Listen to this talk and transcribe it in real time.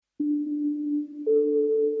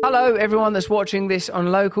Hello, everyone that's watching this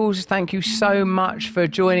on Locals. Thank you so much for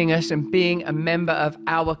joining us and being a member of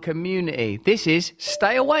our community. This is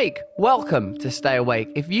Stay Awake. Welcome to Stay Awake.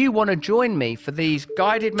 If you want to join me for these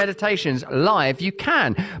guided meditations live, you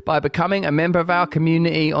can by becoming a member of our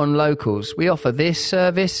community on Locals. We offer this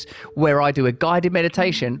service where I do a guided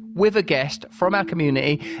meditation with a guest from our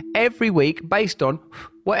community every week based on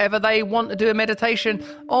whatever they want to do a meditation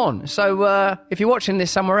on. So if you're watching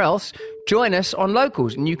this somewhere else, join us on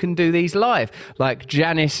Locals and you can do these live, like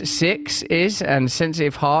Janice 6 is, and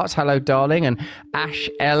Sensitive Hearts, hello darling, and Ash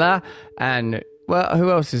Ella, and well,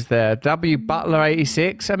 who else is there? W Butler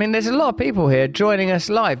 86. I mean, there's a lot of people here joining us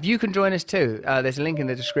live. You can join us too. There's a link in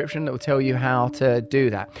the description that will tell you how to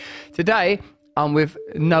do that. Today, I'm with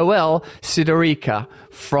Noelle Sidorica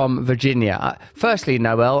from Virginia. Firstly,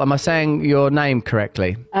 Noelle, am I saying your name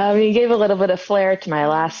correctly? You gave a little bit of flair to my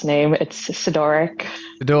last name. It's Sidoric.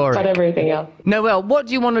 Sidoric. But everything else. Noelle, what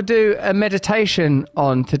do you want to do a meditation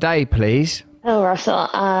on today, please? Oh, Russell,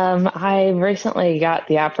 I recently got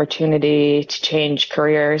the opportunity to change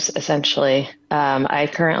careers, essentially. I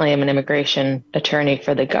currently am an immigration attorney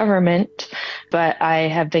for the government, but I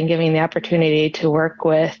have been given the opportunity to work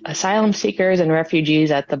with asylum seekers and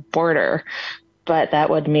refugees at the border. But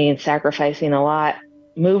that would mean sacrificing a lot,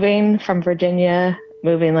 moving from Virginia,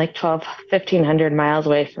 moving like 1,500 miles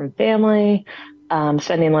away from family,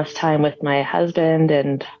 spending less time with my husband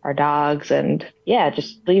and our dogs, and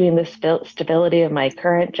just leaving the stability of my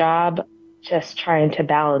current job, just trying to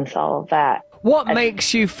balance all of that. What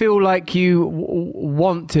makes you feel like you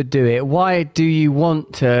want to do it? Why do you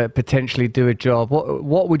want to potentially do a job?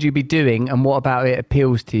 What would you be doing, and what about it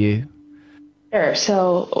appeals to you? Sure.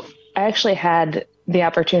 So I actually had the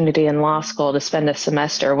opportunity in law school to spend a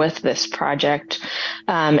semester with this project,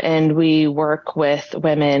 and we work with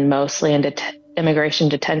women mostly in immigration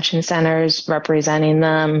detention centers, representing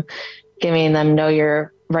them, giving them know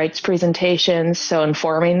your rights presentations, so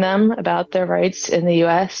informing them about their rights in the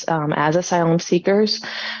U.S. As asylum seekers,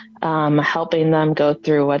 helping them go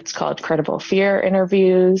through what's called credible fear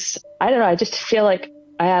interviews. I don't know, I just feel like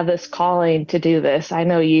I have this calling to do this. I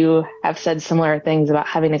know you have said similar things about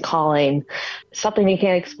having a calling, something you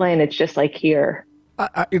can't explain. It's just like here.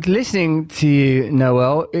 Listening to you,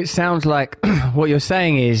 Noelle, it sounds like what you're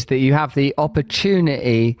saying is that you have the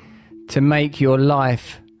opportunity to make your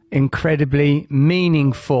life incredibly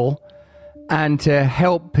meaningful and to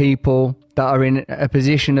help people that are in a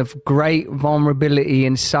position of great vulnerability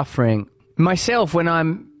and suffering. Myself, when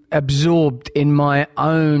I'm absorbed in my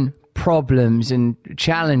own problems and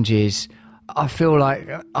challenges, I feel like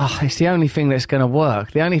it's the only thing that's going to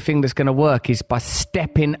work. The only thing that's going to work is by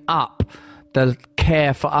stepping up the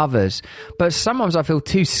care for others. But sometimes I feel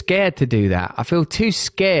too scared to do that. I feel too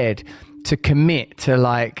scared to commit to,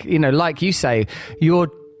 like you say,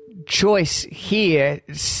 your choice here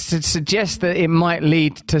suggests that it might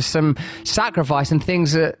lead to some sacrifice and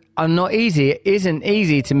things that are not easy. It isn't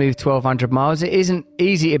easy to move 1,200 miles. It isn't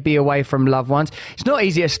easy to be away from loved ones. It's not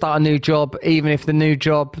easy to start a new job, even if the new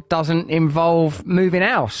job doesn't involve moving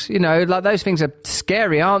house. Like those things are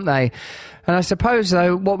scary, aren't they? And I suppose,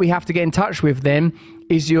 though, what we have to get in touch with then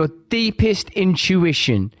is your deepest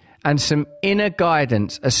intuition and some inner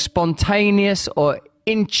guidance, a spontaneous or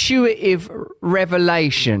intuitive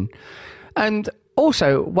revelation. And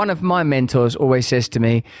also, one of my mentors always says to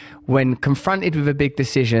me, when confronted with a big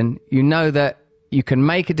decision, you know that you can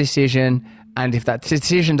make a decision, and if that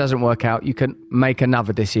decision doesn't work out, you can make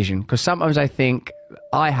another decision. Because sometimes I think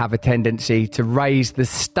I have a tendency to raise the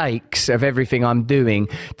stakes of everything I'm doing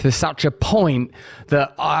to such a point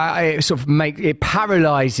that it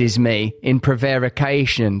paralyzes me in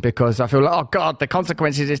prevarication, because I feel like, oh God, the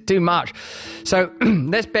consequences is too much. So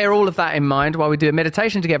let's bear all of that in mind while we do a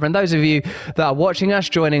meditation together. And those of you that are watching us,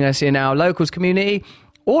 joining us in our Locals community,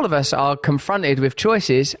 all of us are confronted with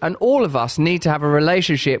choices, and all of us need to have a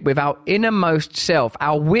relationship with our innermost self,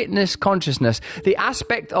 our witness consciousness, the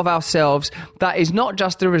aspect of ourselves that is not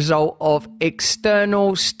just the result of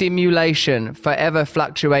external stimulation, forever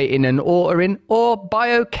fluctuating and altering, or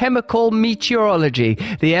biochemical meteorology,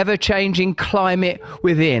 the ever-changing climate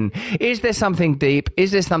within. Is there something deep?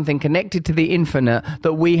 Is there something connected to the infinite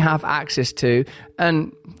that we have access to?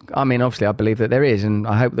 And I mean, obviously, I believe that there is, and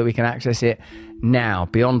I hope that we can access it now,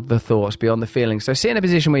 beyond the thoughts, beyond the feelings. So sit in a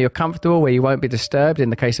position where you're comfortable, where you won't be disturbed. In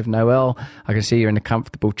the case of Noelle, I can see you're in a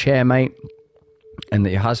comfortable chair, mate, and that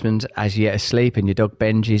your husband's as yet asleep and your dog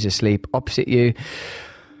Benji's asleep opposite you.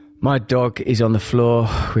 My dog is on the floor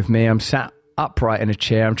with me. I'm sat upright in a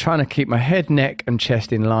chair. I'm trying to keep my head, neck and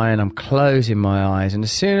chest in line. I'm closing my eyes. And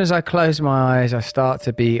as soon as I close my eyes, I start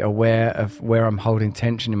to be aware of where I'm holding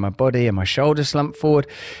tension in my body and my shoulders slump forward.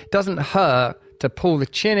 It doesn't hurt to pull the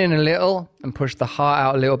chin in a little and push the heart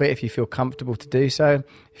out a little bit if you feel comfortable to do so.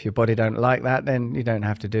 If your body don't like that, then you don't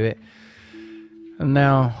have to do it. And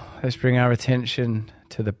now let's bring our attention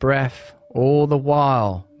to the breath, all the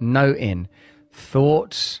while noting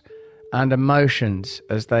thoughts and emotions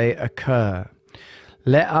as they occur.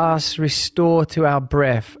 Let us restore to our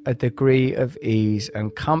breath a degree of ease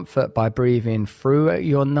and comfort by breathing through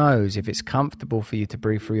your nose. If it's comfortable for you to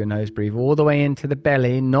breathe through your nose, breathe all the way into the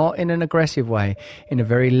belly, not in an aggressive way, in a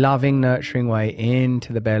very loving, nurturing way,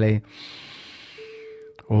 into the belly,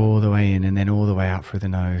 all the way in and then all the way out through the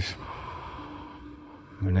nose.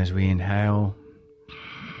 And as we inhale,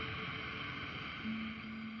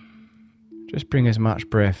 just bring as much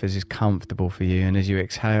breath as is comfortable for you. And as you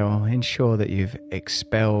exhale, ensure that you've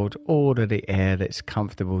expelled all of the air that's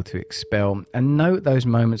comfortable to expel. And note those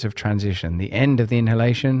moments of transition. The end of the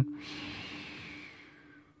inhalation.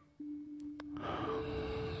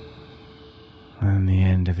 And the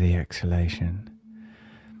end of the exhalation.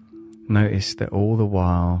 Notice that all the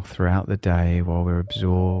while, throughout the day, while we're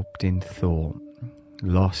absorbed in thought,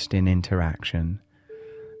 lost in interaction,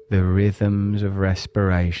 the rhythms of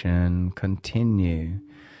respiration continue.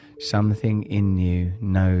 Something in you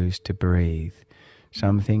knows to breathe.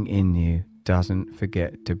 Something in you doesn't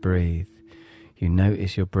forget to breathe. You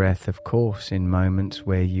notice your breath, of course, in moments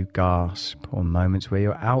where you gasp or moments where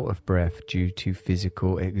you're out of breath due to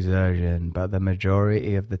physical exertion. But the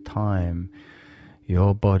majority of the time,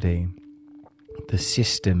 your body, the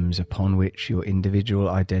systems upon which your individual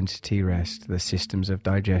identity rests, the systems of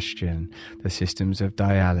digestion, the systems of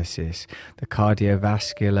dialysis, the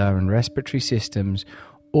cardiovascular and respiratory systems,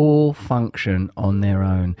 all function on their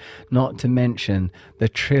own, not to mention the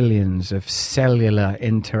trillions of cellular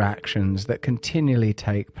interactions that continually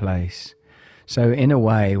take place. So in a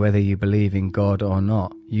way, whether you believe in God or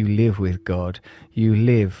not, you live with God. You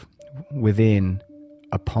live within,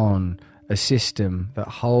 upon a system that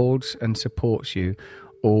holds and supports you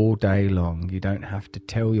all day long. You don't have to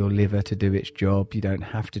tell your liver to do its job. You don't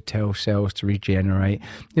have to tell cells to regenerate.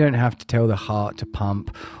 You don't have to tell the heart to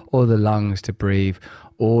pump or the lungs to breathe.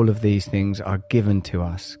 All of these things are given to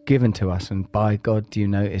us. And by God, do you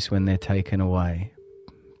notice when they're taken away?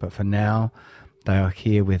 But for now, they are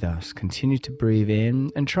here with us. Continue to breathe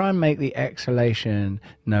in and try and make the exhalation,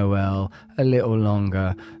 Noel, a little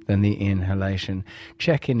longer than the inhalation.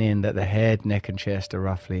 Checking in that the head, neck and chest are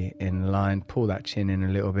roughly in line. Pull that chin in a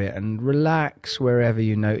little bit and relax wherever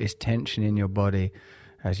you notice tension in your body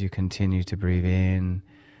as you continue to breathe in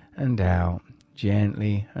and out,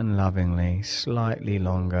 gently and lovingly, slightly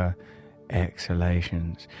longer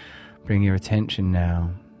exhalations. Bring your attention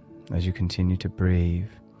now as you continue to breathe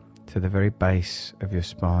to the very base of your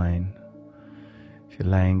spine. If you're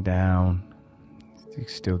laying down, you can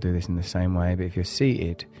still do this in the same way, but if you're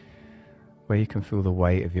seated, where you can feel the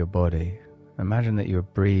weight of your body, imagine that you're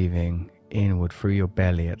breathing inward through your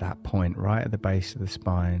belly at that point, right at the base of the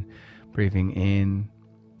spine, breathing in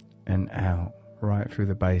and out, right through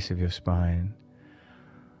the base of your spine.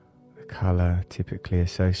 The colour typically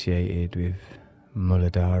associated with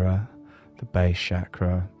Muladhara, the base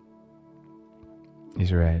chakra,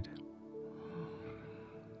 is red.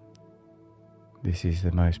 This is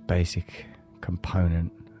the most basic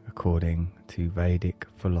component, according to Vedic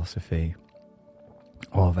philosophy,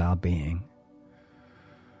 of our being.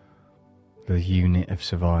 The unit of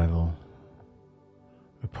survival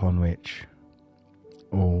upon which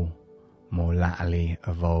all more latterly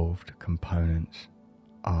evolved components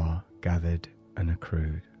are gathered and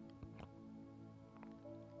accrued.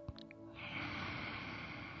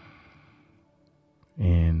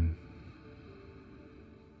 In,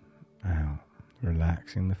 out,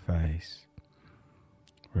 relaxing the face,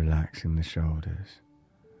 relaxing the shoulders,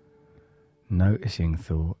 noticing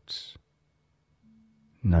thoughts,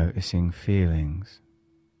 noticing feelings,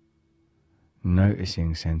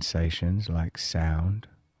 noticing sensations like sound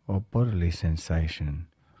or bodily sensation,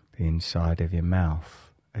 the inside of your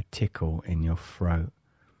mouth, a tickle in your throat,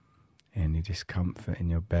 any discomfort in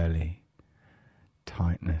your belly,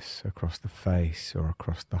 tightness across the face or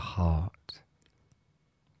across the heart.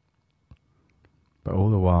 But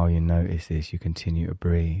all the while you notice this, you continue to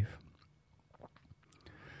breathe.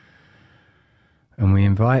 And we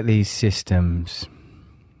invite these systems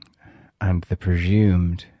and the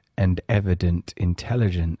presumed and evident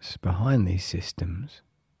intelligence behind these systems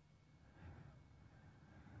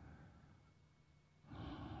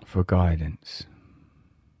for guidance.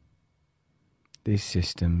 these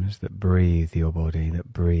systems that breathe your body,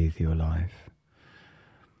 that breathe your life,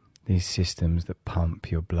 these systems that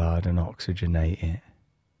pump your blood and oxygenate it,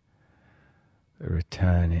 that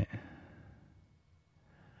return it.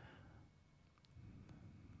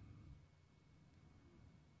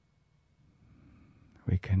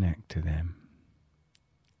 We connect to them.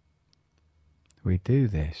 We do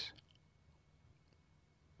this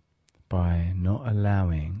by not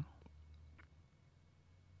allowing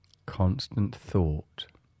constant thought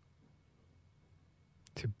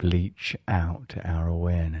to bleach out our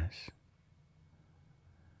awareness.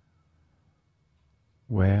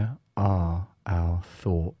 Where are our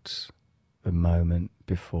thoughts the moment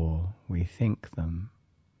before we think them?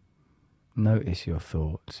 Notice your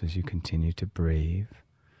thoughts as you continue to breathe.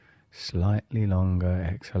 Slightly longer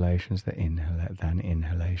exhalations than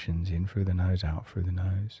inhalations, in through the nose, out through the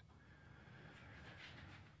nose.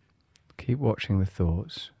 Keep watching the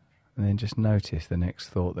thoughts, and then just notice the next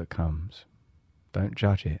thought that comes. Don't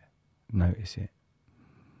judge it, notice it.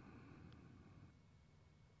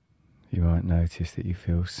 You might notice that you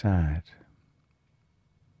feel sad.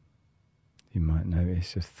 You might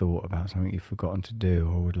notice a thought about something you've forgotten to do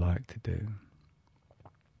or would like to do.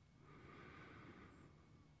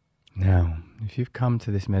 Now, if you've come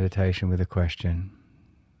to this meditation with a question,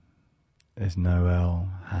 as Noelle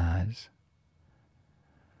has,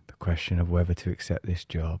 the question of whether to accept this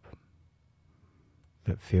job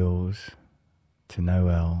that feels to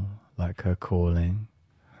Noelle like her calling,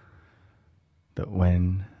 that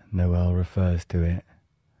when Noelle refers to it,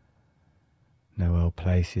 Noelle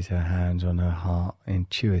places her hands on her heart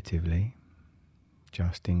intuitively,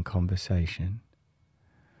 just in conversation.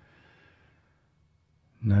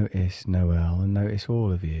 Notice Noelle and notice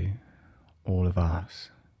all of you, all of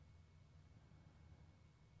us.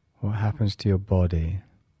 What happens to your body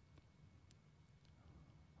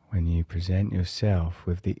when you present yourself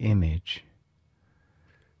with the image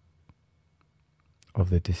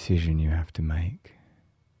of the decision you have to make?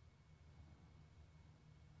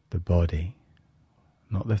 The body,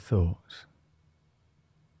 not the thoughts.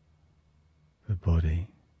 The body.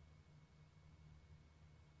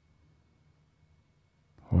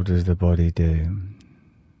 What does the body do?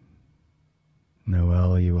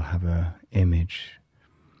 Noelle, you will have an image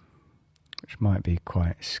which might be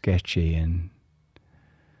quite sketchy and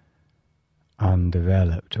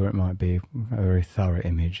undeveloped, or it might be a very thorough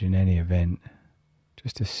image. In any event,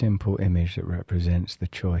 just a simple image that represents the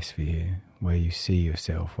choice for you, where you see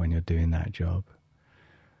yourself when you're doing that job.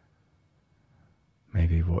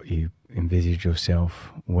 Maybe what you envisage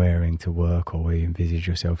yourself wearing to work, or where you envisage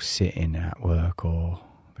yourself sitting at work, or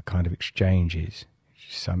the kind of exchanges.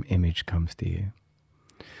 Some image comes to you.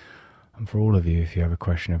 And for all of you, if you have a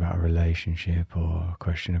question about a relationship, or a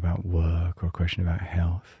question about work, or a question about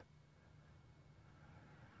health,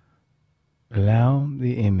 allow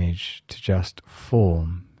the image to just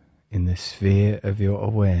form in the sphere of your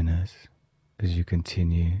awareness as you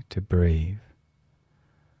continue to breathe.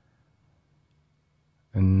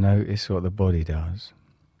 And notice what the body does.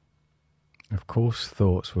 Of course,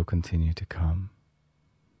 thoughts will continue to come,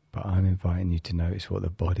 but I'm inviting you to notice what the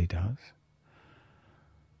body does.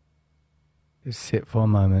 Just sit for a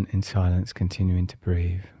moment in silence, continuing to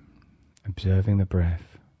breathe, observing the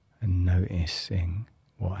breath and noticing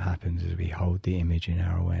what happens as we hold the image in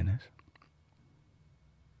our awareness.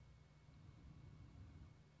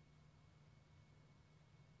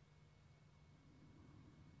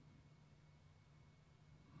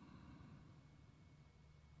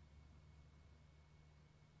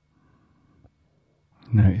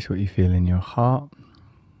 Notice what you feel in your heart.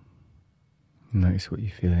 Notice what you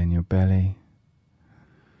feel in your belly.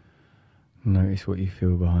 Notice what you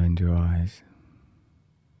feel behind your eyes.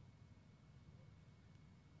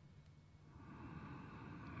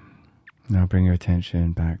 Now bring your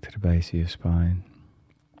attention back to the base of your spine.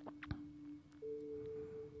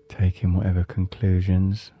 Take in whatever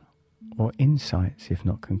conclusions or insights, if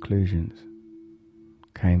not conclusions,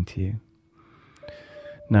 came to you.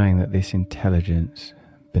 Knowing that this intelligence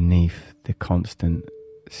beneath the constant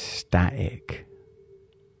static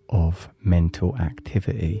of mental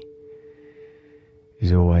activity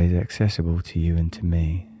is always accessible to you and to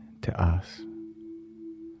me, to us.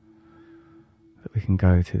 That we can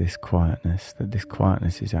go to this quietness, that this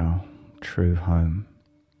quietness is our true home.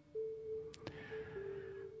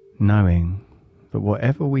 Knowing that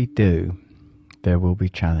whatever we do, there will be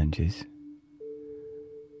challenges.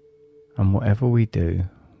 And whatever we do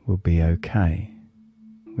will be okay.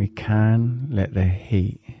 We can let the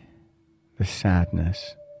heat, the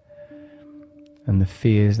sadness, and the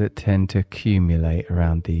fears that tend to accumulate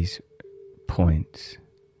around these points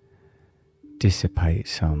dissipate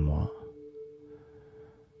somewhat.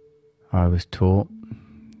 I was taught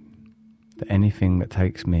that anything that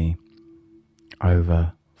takes me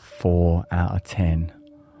over 4 out of 10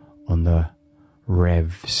 on the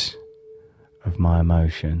revs of my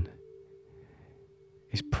emotion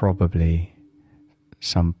is probably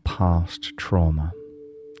some past trauma.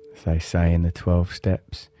 As they say in the 12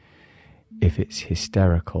 steps, if it's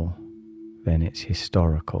hysterical, then it's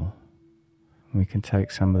historical. We can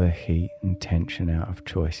take some of the heat and tension out of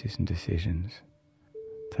choices and decisions.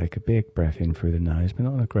 Take a big breath in through the nose, but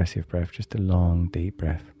not an aggressive breath, just a long, deep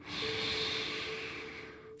breath.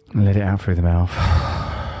 And let it out through the mouth.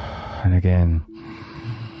 And again.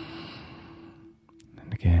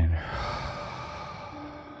 And again.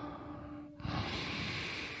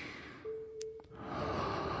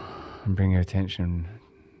 And bring your attention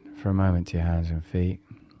for a moment to your hands and feet.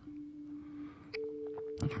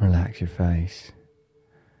 Relax your face.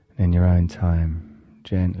 And in your own time,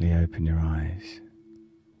 gently open your eyes.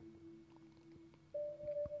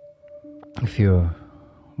 If you're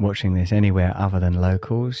watching this anywhere other than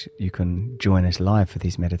Locals, you can join us live for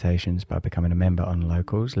these meditations by becoming a member on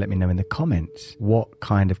Locals. Let me know in the comments what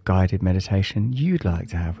kind of guided meditation you'd like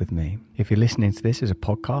to have with me. If you're listening to this as a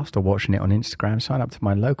podcast or watching it on Instagram, sign up to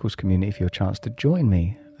my Locals community for your chance to join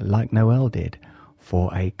me, like Noelle did,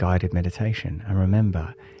 for a guided meditation. And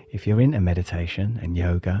remember, if you're into meditation and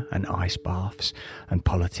yoga and ice baths and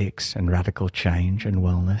politics and radical change and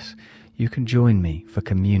wellness, you can join me for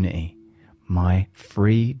Community, my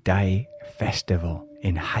 3-day festival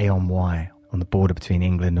in Hay-on-Wye on the border between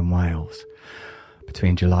England and Wales,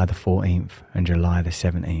 between July the 14th and July the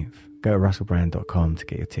 17th. Go to russellbrand.com to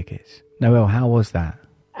get your tickets. Noelle, how was that?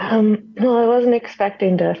 Well, I wasn't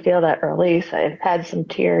expecting to feel that release. I had some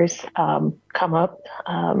tears come up.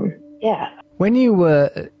 Yeah. When you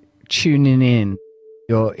were tuning in,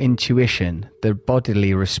 your intuition, the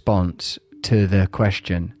bodily response to the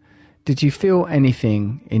question, did you feel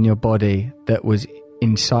anything in your body that was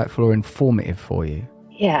insightful or informative for you?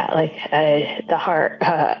 Yeah, like the heart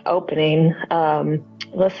opening,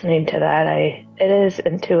 listening to that, it is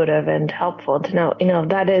intuitive and helpful to know,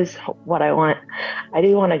 that is what I want. I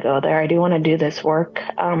do want to go there. I do want to do this work.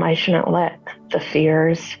 I shouldn't let the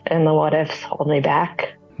fears and the what ifs hold me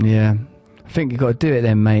back. Yeah, I think you've got to do it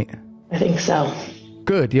then, mate. I think so.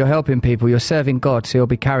 Good, you're helping people. You're serving God, so you'll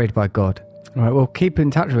be carried by God. All right, well, keep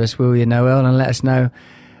in touch with us, will you, Noelle, and let us know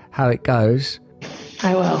how it goes.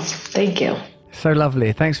 I will. Thank you. So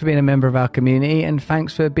lovely. Thanks for being a member of our community, and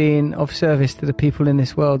thanks for being of service to the people in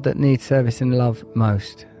this world that need service and love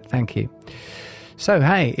most. Thank you. So,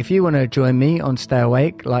 hey, if you want to join me on Stay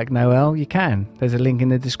Awake like Noelle, you can. There's a link in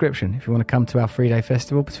the description. If you want to come to our 3-day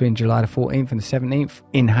festival between July the 14th and the 17th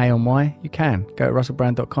in Hay-on-Wye, you can. Go to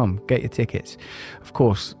russellbrand.com, get your tickets. Of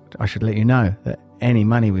course, I should let you know that any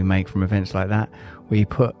money we make from events like that, we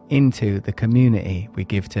put into the community. We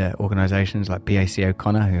give to organisations like BAC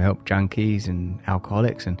O'Connor, who help junkies and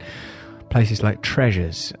alcoholics, and places like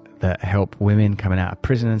Treasures that help women coming out of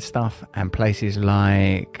prison and stuff, and places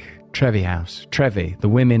like Trevi House, Trevi, the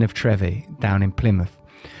Women of Trevi down in Plymouth.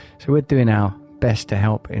 So we're doing our best to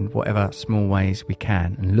help in whatever small ways we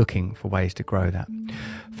can and looking for ways to grow that.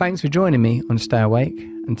 Thanks for joining me on Stay Awake.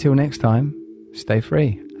 Until next time, stay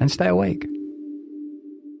free and stay awake.